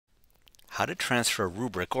how to transfer a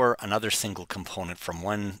rubric or another single component from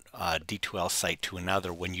one D2L site to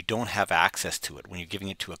another when you don't have access to it, when you're giving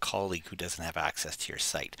it to a colleague who doesn't have access to your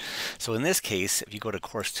site. So in this case, if you go to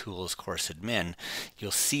Course Tools, Course Admin,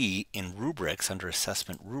 you'll see in rubrics, under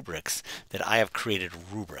Assessment Rubrics, that I have created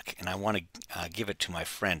a rubric and I want to give it to my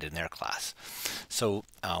friend in their class. So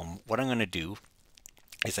what I'm going to do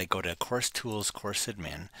is I go to Course Tools, Course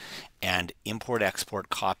Admin, and Import, Export,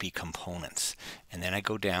 Copy Components. And then I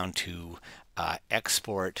go down to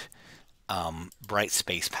Export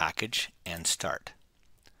Brightspace Package and Start.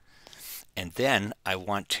 And then I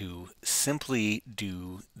want to simply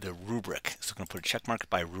do the rubric. So I'm going to put a check mark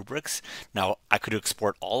by rubrics. Now I could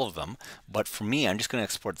export all of them, but for me, I'm just going to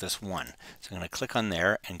export this one. So I'm going to click on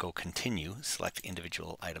there and go continue, select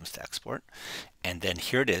individual items to export. And then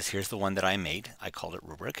here it is. Here's the one that I made. I called it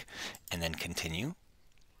rubric, and then continue.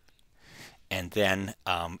 And then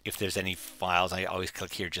if there's any files, I always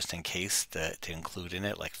click here just in case to include in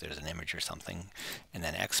it, like if there's an image or something, and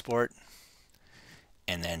then export.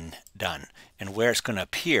 And then done. And where it's going to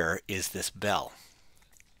appear is this bell.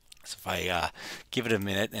 So if I give it a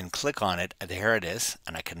minute and click on it, there it is.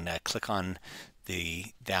 And I can click on the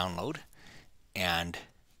download, and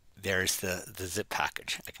there's the zip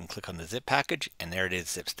package. I can click on the zip package, and there it is,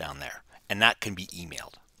 zips down there. And that can be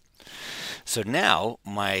emailed. So now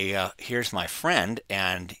here's my friend,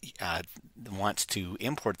 and wants to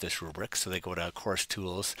import this rubric. So they go to Course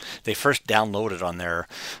Tools. They first download it on their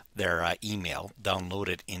email, download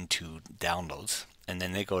it into Downloads, and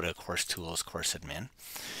then they go to Course Tools, Course Admin,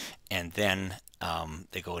 and then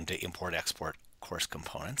they go into Import, Export, Course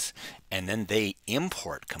Components, and then they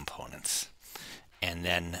import components, and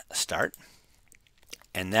then Start.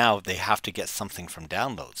 And now they have to get something from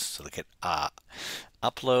Downloads. So they get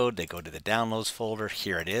Upload, they go to the Downloads folder.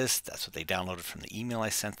 Here it is. That's what they downloaded from the email I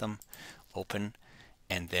sent them. Open,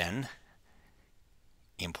 and then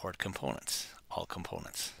Import Components, all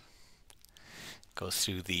components. Goes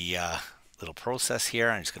through the little process here.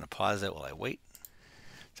 I'm just going to pause it while I wait.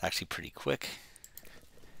 It's actually pretty quick.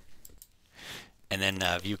 And then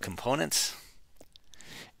View Components.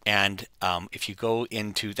 And if you go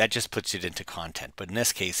into, that just puts it into content, but in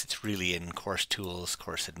this case it's really in Course Tools,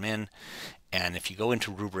 Course Admin, and if you go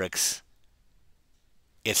into rubrics,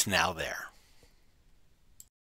 it's now there.